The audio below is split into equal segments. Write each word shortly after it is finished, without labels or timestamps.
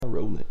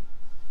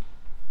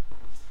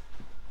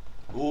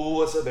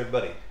What's up,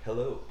 everybody?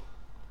 Hello.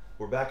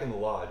 We're back in the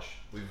lodge.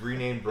 We've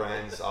renamed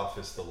Brian's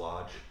office the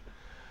lodge.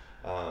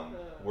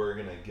 We're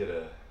gonna get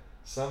a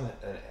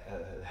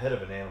head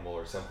of an animal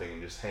or something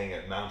and just hang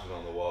it mounted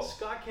on the wall.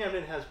 Scott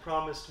Camden has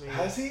promised me.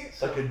 Has he?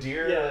 So, like a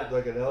deer? Yeah,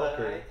 like an elk?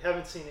 Or... I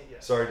haven't seen it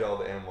yet. Sorry to all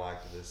the animal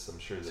activists. I'm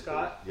sure that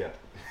Scott? yeah.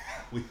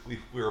 we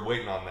were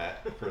waiting on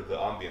that for the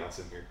ambiance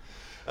in here.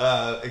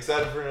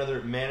 Excited for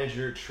another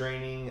manager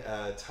training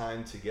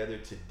time together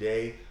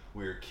today.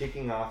 We're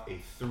kicking off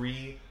a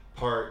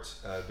 3-part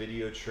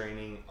video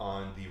training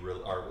on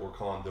we're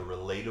calling the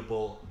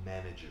Relatable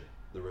Manager.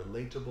 The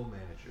Relatable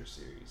Manager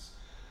series.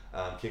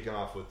 Kicking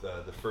off with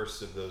the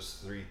first of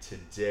those 3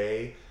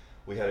 today.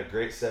 We had a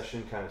great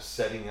session kind of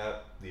setting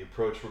up the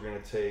approach we're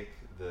going to take,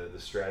 the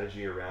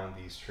strategy around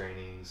these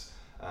trainings,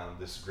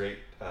 this great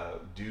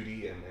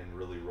duty and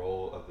really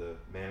role of the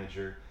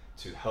manager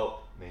to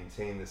help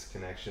maintain this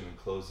connection and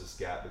close this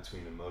gap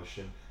between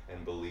emotion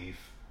and belief.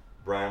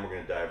 Brian, we're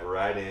going to dive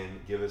right in.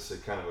 Give us a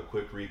kind of a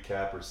quick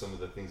recap or some of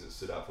the things that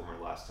stood out from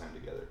our last time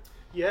together.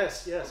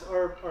 Yes.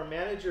 Our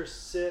managers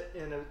sit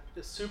in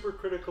a super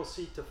critical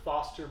seat to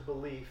foster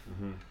belief,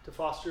 to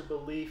foster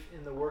belief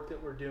in the work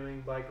that we're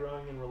doing by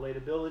growing in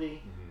relatability,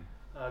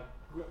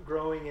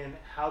 growing in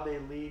how they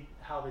lead,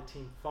 how the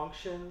team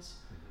functions,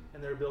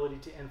 and their ability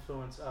to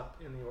influence up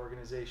in the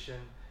organization.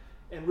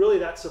 And really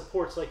that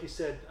supports, like you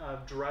said,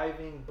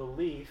 driving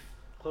belief,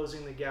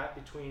 closing the gap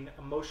between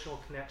emotional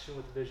connection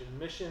with the vision and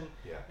mission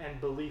and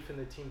belief in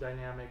the team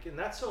dynamic. And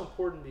that's so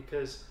important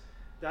because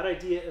that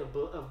idea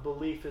of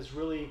belief is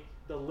really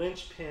the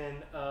linchpin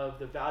of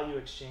the value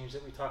exchange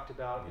that we talked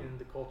about in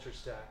the culture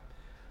stack.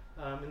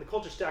 In the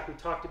culture stack, we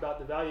talked about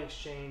the value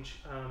exchange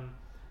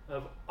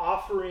of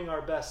offering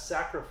our best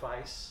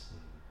sacrifice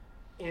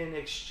in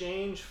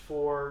exchange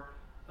for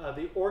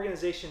the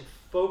organization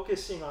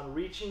focusing on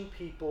reaching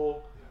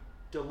people,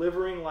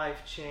 delivering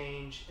life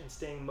change, and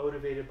staying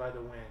motivated by the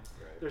win.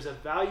 Right. There's a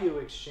value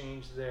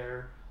exchange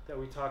there that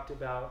we talked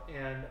about,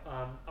 and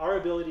our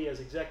ability as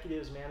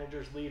executives,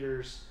 managers,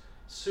 leaders,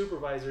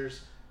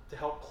 supervisors to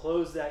help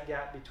close that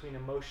gap between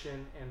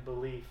emotion and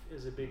belief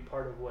is a big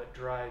part of what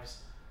drives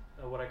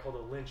what I call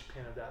the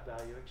linchpin of that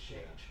value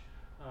exchange.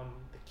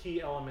 The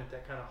key element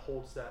that kind of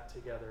holds that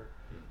together.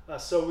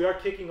 So we are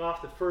kicking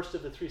off the first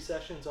of the 3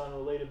 sessions on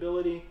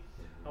relatability.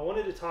 I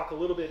wanted to talk a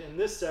little bit in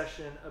this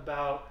session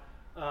about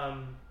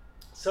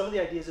some of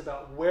the ideas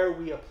about where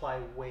we apply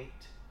weight.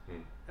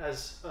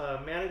 As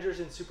managers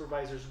and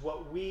supervisors,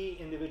 what we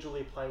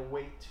individually apply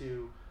weight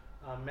to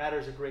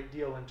matters a great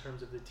deal in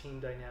terms of the team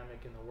dynamic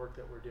and the work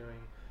that we're doing.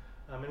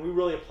 And we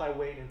really apply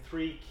weight in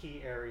 3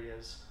 key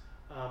areas.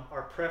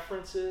 Our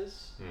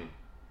preferences,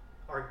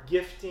 our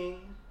gifting,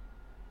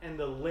 and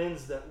the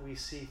lens that we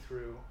see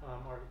through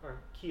are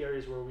key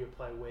areas where we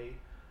apply weight.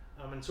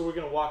 And so we're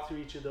going to walk through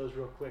each of those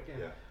real quick.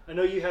 And I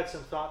know you had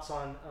some thoughts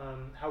on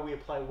how we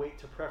apply weight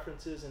to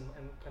preferences and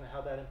kind of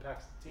how that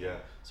impacts the team.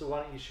 So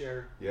why don't you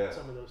share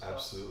some of those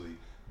thoughts? Absolutely.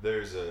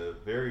 There's a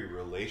very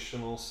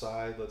relational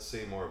side, let's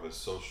say more of a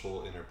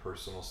social,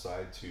 interpersonal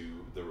side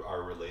to our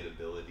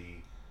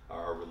relatability,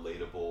 our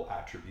relatable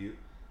attribute,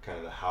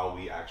 kind of how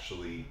we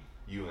actually,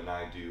 you and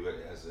I do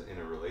in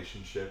a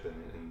relationship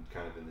and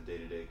kind of in the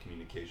day-to-day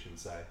communication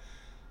side.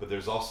 But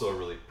there's also a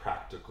really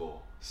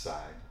practical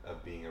side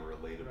of being a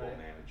relatable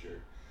manager.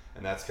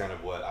 And that's kind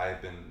of what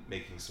I've been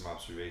making some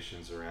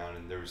observations around.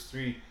 And there was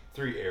three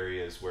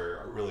areas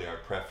where really our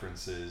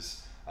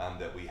preferences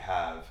that we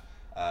have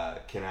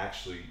can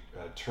actually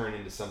turn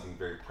into something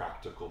very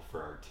practical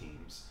for our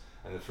teams.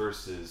 And the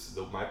first is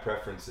my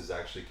preferences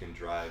actually can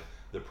drive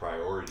the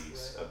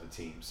priorities of the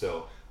team.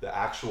 So the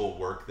actual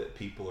work that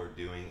people are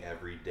doing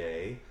every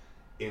day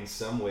in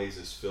some ways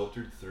is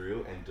filtered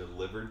through and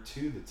delivered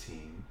to the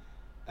team.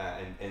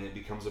 And it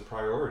becomes a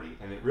priority,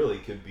 and it really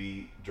could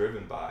be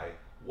driven by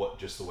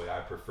just the way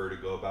I prefer to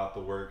go about the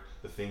work,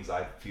 the things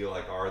I feel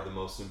like are the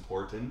most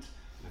important,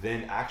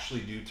 then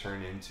actually do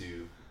turn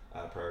into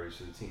priorities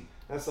for the team.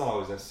 That's not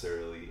always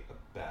necessarily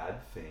a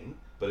bad thing,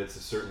 but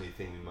it's certainly a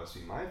thing we must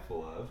be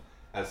mindful of,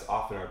 as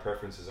often our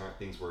preferences aren't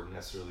things we're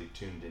necessarily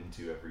tuned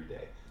into every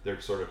day.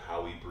 They're sort of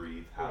how we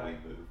breathe, how we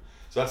move.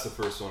 So that's the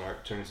first one,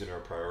 turns into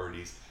our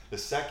priorities. The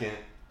second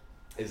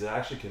is it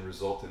actually can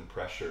result in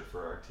pressure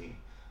for our team.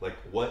 Like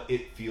what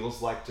it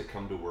feels like to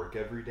come to work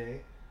every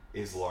day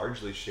is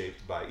largely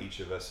shaped by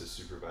each of us as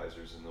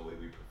supervisors and the way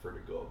we prefer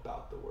to go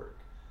about the work.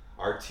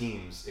 Our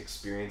team's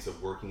experience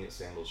of working at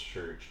Sandals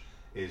Church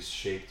is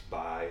shaped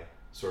by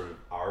sort of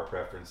our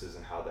preferences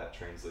and how that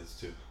translates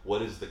to what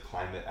does the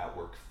climate at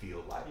work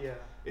feel like.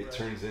 It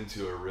turns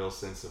into a real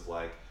sense of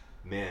like,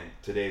 man,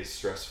 today is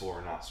stressful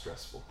or not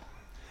stressful.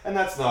 And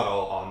that's not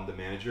all on the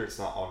manager, it's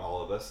not on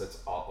all of us, that's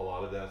a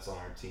lot of that's on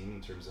our team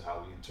in terms of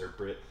how we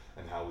interpret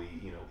and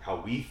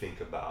how we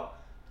think about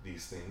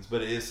these things.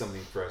 But it is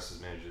something for us as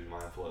managers to be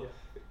mindful of.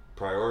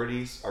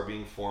 Priorities are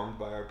being formed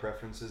by our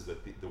preferences,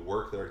 the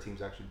work that our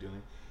team's actually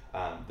doing,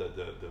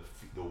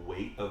 the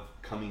weight of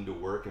coming to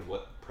work and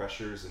what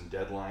pressures and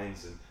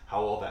deadlines and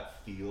how all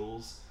that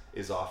feels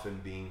is often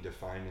being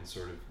defined and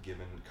sort of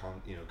given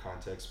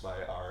context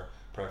by our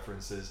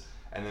preferences.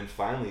 And then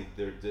finally,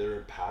 there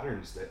are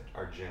patterns that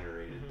are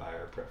generated by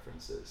our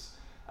preferences.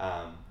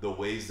 The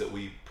ways that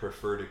we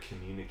prefer to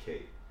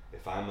communicate.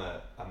 If I'm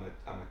a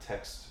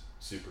text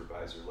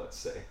supervisor, let's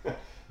say,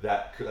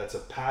 that's a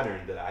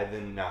pattern that I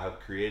then now have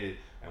created,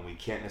 and we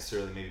can't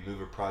necessarily maybe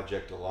move a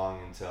project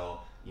along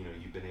until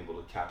you've been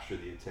able to capture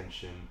the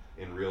attention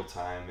in real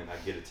time, and I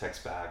get a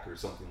text back or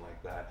something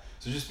like that.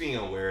 So just being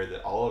aware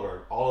that all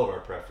of our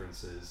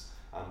preferences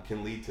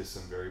can lead to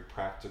some very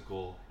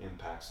practical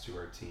impacts to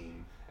our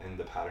team and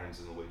the patterns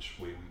in which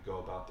way we go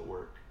about the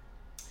work.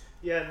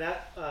 Yeah, and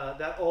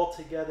that all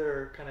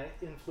together kind of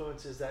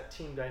influences that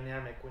team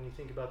dynamic when you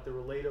think about the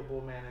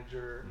relatable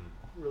manager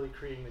really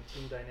creating the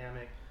team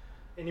dynamic.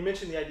 And you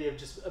mentioned the idea of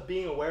just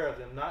being aware of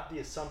them, not the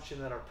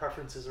assumption that our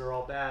preferences are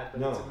all bad,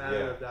 but it's a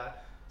matter of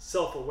that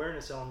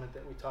self-awareness element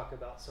that we talk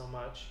about so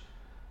much.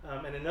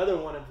 And another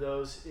one of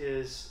those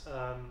is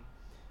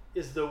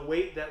the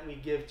weight that we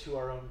give to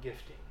our own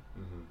gifting.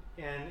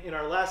 And in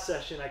our last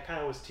session, I kind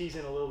of was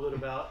teasing a little bit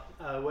about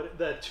what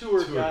the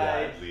tour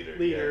guide leader.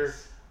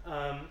 Yes.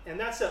 And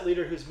that's that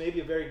leader who's maybe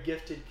a very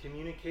gifted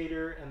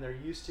communicator, and they're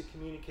used to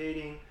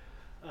communicating.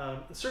 And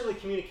certainly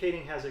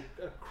communicating has a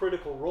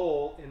critical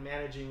role in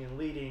managing and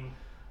leading,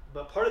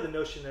 but part of the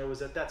notion there was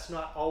that that's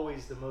not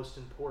always the most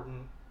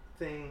important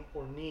thing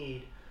or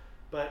need,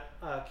 but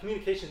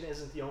communication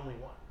isn't the only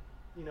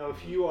one.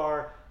 If you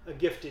are a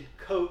gifted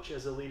coach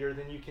as a leader,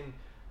 then you can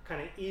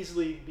kind of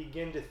easily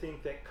begin to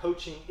think that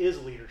coaching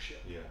is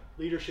leadership. Yeah.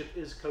 Leadership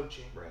is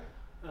coaching.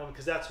 Right.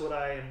 Because that's what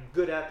I am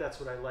good at, that's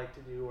what I like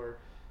to do. Or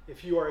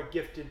if you are a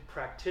gifted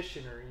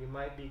practitioner, you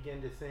might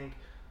begin to think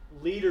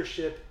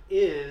leadership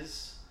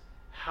is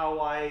how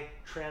I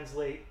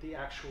translate the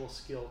actual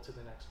skill to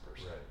the next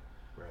person.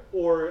 Right.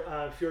 Or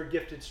if you're a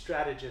gifted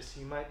strategist,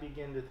 you might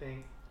begin to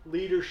think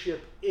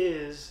leadership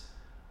is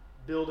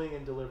building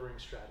and delivering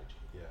strategy.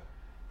 Yeah.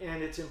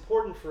 And it's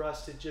important for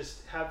us to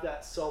just have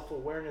that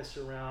self-awareness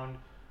around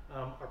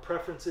our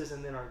preferences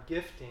and then our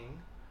gifting,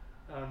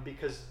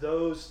 because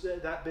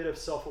that bit of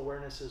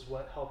self-awareness is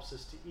what helps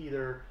us to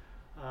either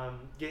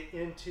get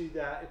into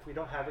that, if we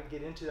don't have it,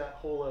 get into that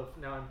hole of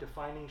now I'm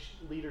defining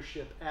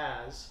leadership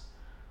as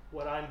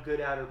what I'm good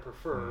at or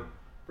prefer,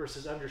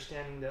 versus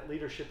understanding that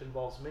leadership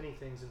involves many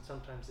things and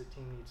sometimes the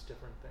team needs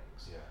different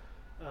things.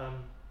 Yeah.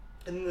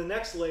 And then the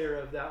next layer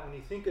of that, when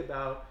you think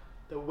about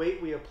the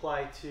weight we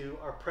apply to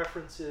our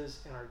preferences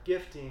and our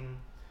gifting,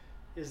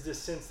 is this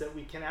sense that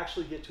we can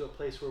actually get to a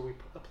place where we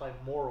apply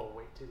moral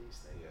weight to these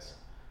things.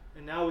 Yeah.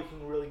 And now we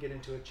can really get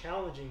into a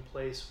challenging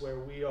place where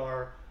we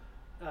are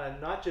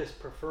not just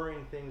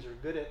preferring things or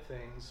good at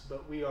things,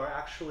 but we are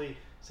actually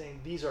saying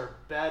these are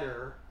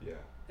better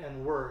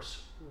and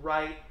worse,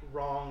 right,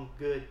 wrong,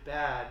 good,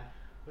 bad,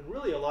 when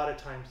really a lot of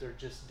times they're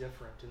just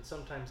different, and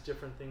sometimes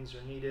different things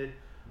are needed.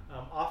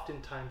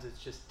 Oftentimes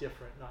it's just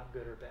different, not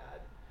good or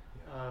bad.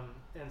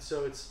 Yeah. And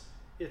so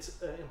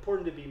it's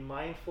important to be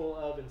mindful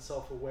of and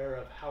self-aware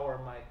of how are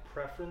my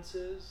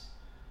preferences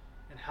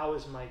and how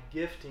is my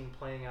gifting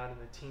playing out in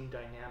the team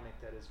dynamic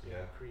that is being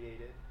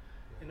created,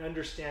 and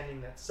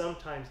understanding that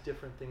sometimes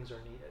different things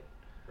are needed.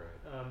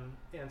 Right.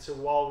 And so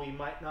while we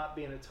might not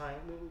be in a time,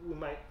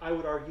 I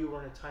would argue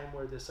we're in a time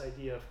where this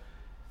idea of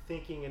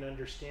thinking and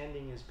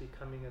understanding is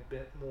becoming a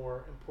bit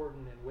more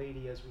important and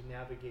weighty as we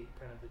navigate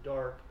kind of the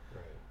dark.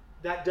 Right.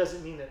 That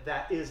doesn't mean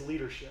that is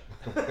leadership.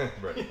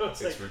 Right.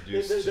 It's like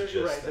reduced to just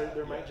right. that.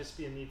 There might just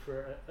be a need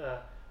for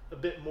a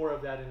bit more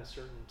of that in a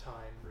certain time.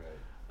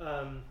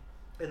 Right.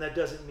 And that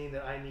doesn't mean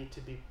that I need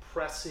to be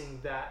pressing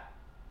that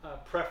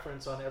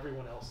preference on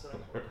everyone else that I'm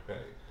working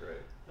with.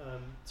 Right.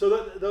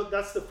 So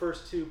that's the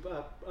first two,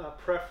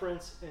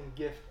 preference and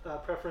gift,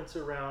 preference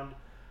around,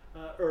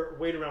 or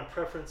weight around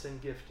preference and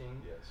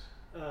gifting.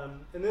 Yes.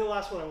 And then the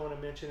last one I want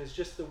to mention is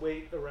just the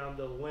weight around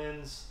the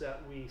lens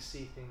that we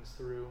see things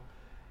through.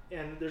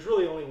 And there's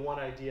really only one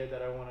idea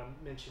that I want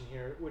to mention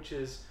here, which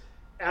is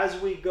as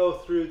we go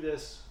through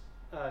this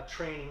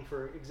training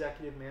for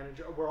executive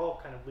manager, we're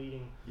all kind of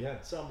leading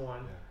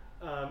someone.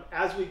 Yeah.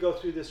 As we go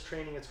through this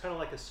training, it's kind of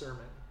like a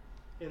sermon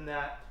in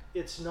that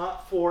it's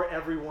not for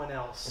everyone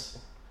else.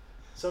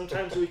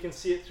 Sometimes we can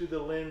see it through the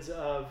lens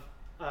of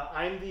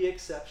I'm the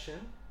exception.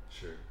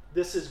 Sure.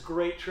 This is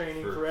great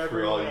training for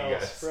everyone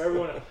else. For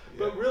everyone else.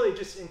 But really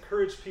just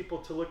encourage people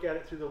to look at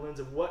it through the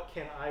lens of what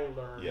can I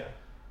learn? Yeah.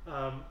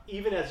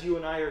 Even as you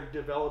and I are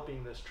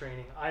developing this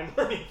training, I'm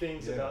learning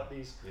things about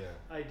these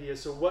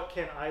ideas. So what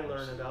can I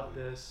learn about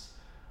this?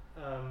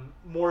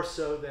 More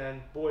so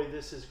than, boy,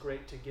 this is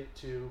great to get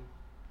to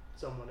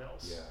someone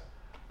else.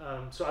 Yeah.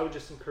 So I would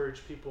just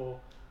encourage people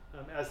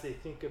as they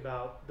think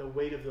about the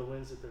weight of the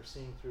lens that they're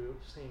seeing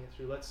it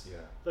through.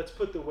 Let's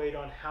put the weight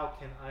on how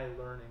can I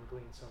learn and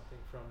glean something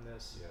from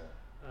this,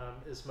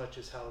 as much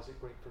as how is it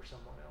great for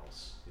someone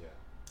else.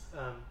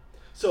 Yeah.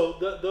 So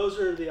those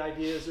are the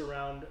ideas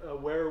around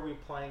where are we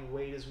applying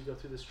weight as we go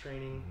through this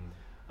training.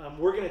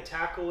 We're going to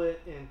tackle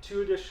it in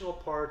 2 additional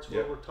parts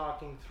where we're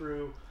talking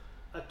through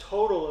a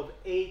total of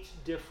 8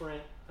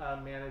 different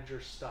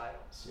manager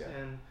styles. Yeah.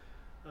 And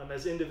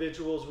As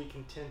individuals, we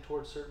can tend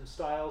towards certain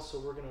styles, so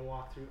we're going to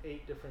walk through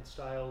 8 different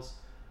styles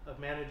of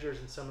managers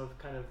and some of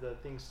kind of the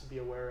things to be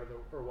aware of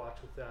or watch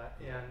with that.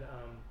 And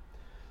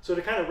so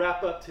to kind of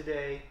wrap up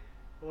today,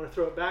 I want to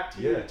throw it back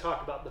to you to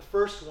talk about the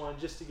first one,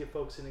 just to give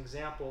folks an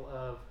example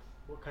of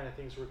what kind of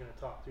things we're going to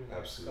talk through in the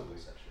next couple of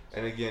sessions.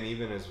 And again,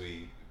 even as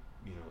we,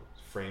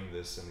 frame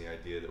this and the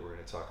idea that we're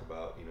going to talk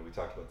about, we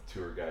talked about the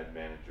tour guide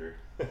manager,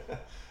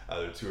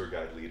 the tour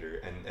guide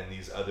leader, and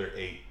these other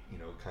 8,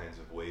 kinds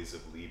of ways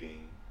of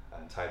leading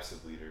and types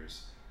of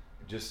leaders.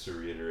 Just to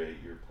reiterate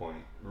your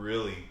point,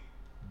 really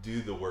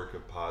do the work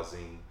of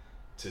pausing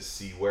to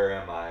see where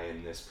am I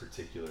in this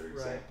particular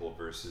example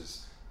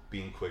versus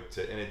being quick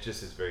to, and it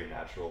just is very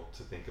natural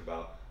to think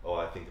about,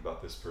 I think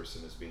about this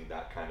person as being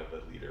that kind of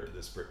a leader.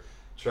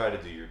 Try to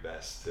do your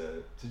best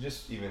to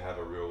just even have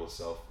a real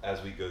self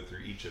as we go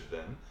through each of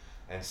them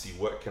and see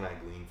what can I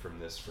glean from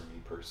this for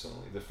me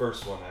personally. The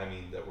first one,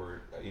 that we're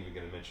even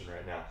going to mention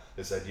right now,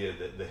 this idea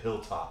that the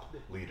hilltop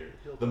leader,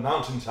 the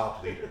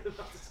mountaintop leader.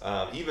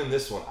 Even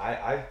this one,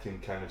 I can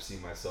kind of see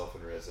myself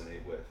and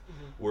resonate with.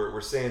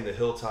 We're saying the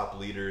hilltop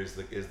leader is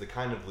the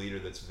kind of leader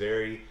that's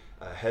very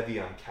heavy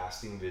on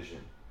casting vision,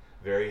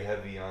 very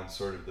heavy on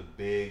sort of the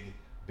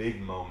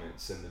big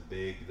moments and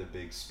the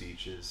big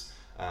speeches.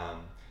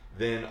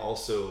 Then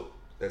also,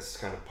 that's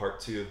kind of part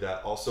 2 of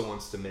that, also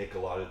wants to make a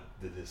lot of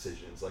the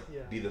decisions,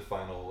 be the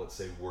final, let's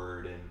say,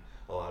 word in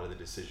a lot of the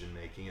decision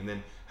making, and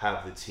then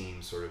have the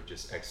team sort of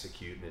just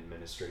execute and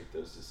administrate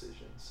those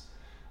decisions.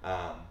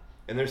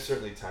 And there's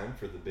certainly time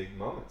for the big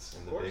moments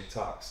and the big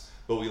talks,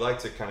 but we like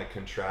to kind of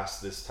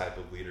contrast this type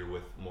of leader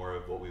with more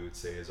of what we would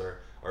say is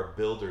our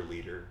builder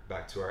leader,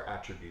 back to our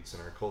attributes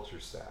and our culture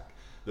stack.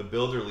 The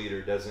builder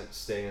leader doesn't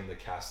stay in the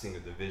casting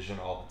of the vision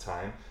all the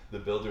time. The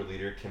builder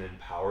leader can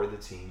empower the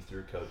team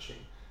through coaching.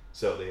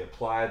 So they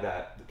apply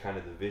that kind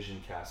of the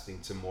vision casting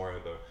to more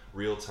of a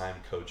real-time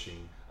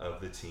coaching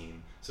of the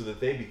team so that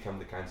they become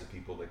the kinds of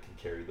people that can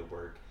carry the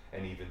work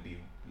and even be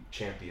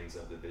champions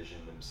of the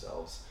vision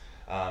themselves.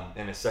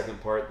 And a second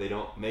part, they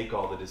don't make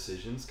all the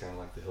decisions, kind of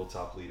like the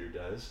hilltop leader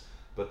does,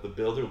 but the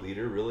builder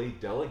leader really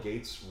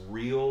delegates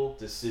real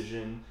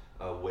decision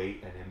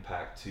weight and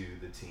impact to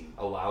the team,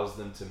 allows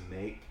them to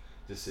make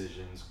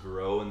decisions,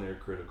 grow in their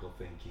critical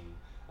thinking,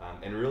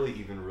 and really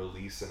even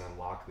release and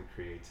unlock the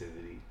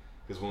creativity.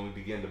 Because when we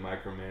begin to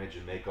micromanage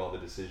and make all the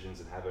decisions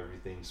and have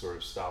everything sort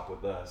of stop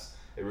with us,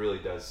 it really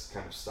does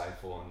kind of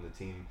stifle, and the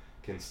team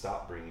can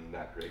stop bringing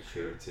that great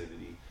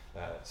creativity.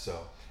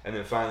 And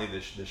then finally,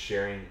 the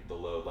sharing the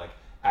load, like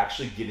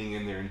actually getting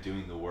in there and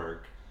doing the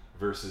work,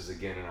 versus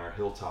again in our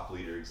hilltop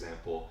leader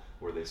example,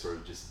 where they sort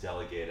of just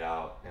delegate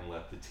out and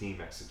let the team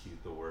execute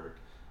the work.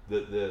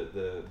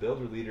 The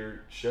builder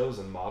leader shows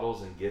and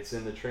models and gets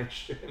in the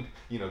trench,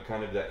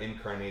 kind of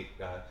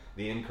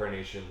the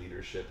incarnation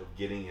leadership of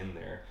getting in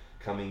there,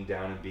 coming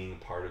down and being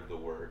part of the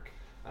work,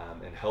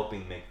 and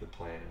helping make the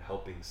plan and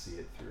helping see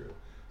it through.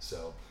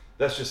 So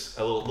that's just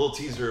a little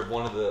teaser of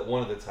one of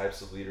the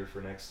types of leader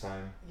for next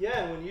time.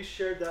 Yeah, and when you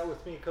shared that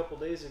with me a couple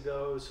days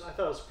ago, I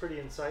thought it was pretty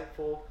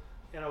insightful.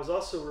 And I was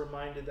also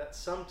reminded that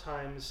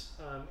sometimes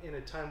in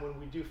a time when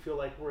we do feel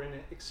like we're in an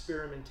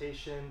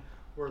experimentation,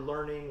 we're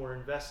learning, we're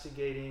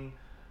investigating,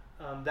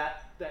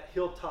 that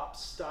hilltop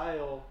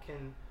style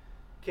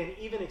can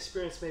even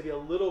experience maybe a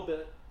little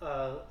bit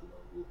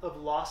of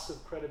loss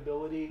of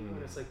credibility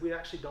when it's like we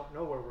actually don't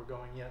know where we're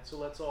going yet. So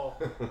let's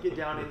all get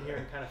down in here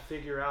and kind of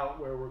figure out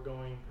where we're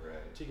going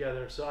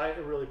together. So I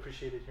really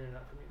appreciated hearing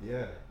that from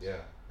you. Yeah.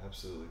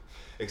 Absolutely.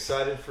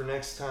 Excited for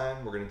next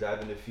time. We're going to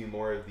dive into a few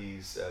more of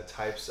these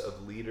types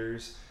of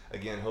leaders.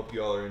 Again, hope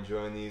you all are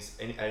enjoying these.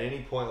 At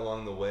any point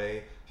along the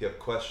way, if you have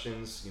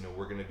questions,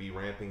 we're going to be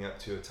ramping up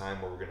to a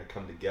time where we're going to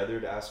come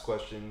together to ask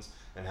questions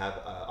and have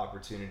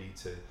opportunity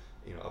to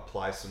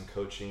apply some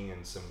coaching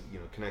and some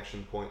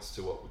connection points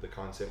to what the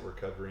content we're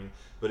covering.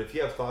 But if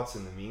you have thoughts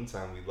in the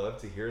meantime, we'd love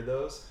to hear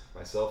those.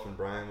 Myself and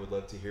Brian would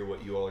love to hear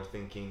what you all are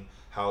thinking,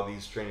 how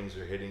these trainings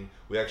are hitting.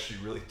 We actually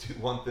really do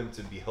want them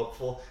to be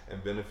helpful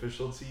and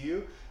beneficial to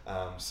you.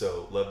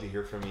 So love to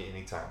hear from you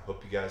anytime.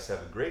 Hope you guys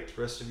have a great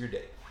rest of your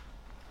day.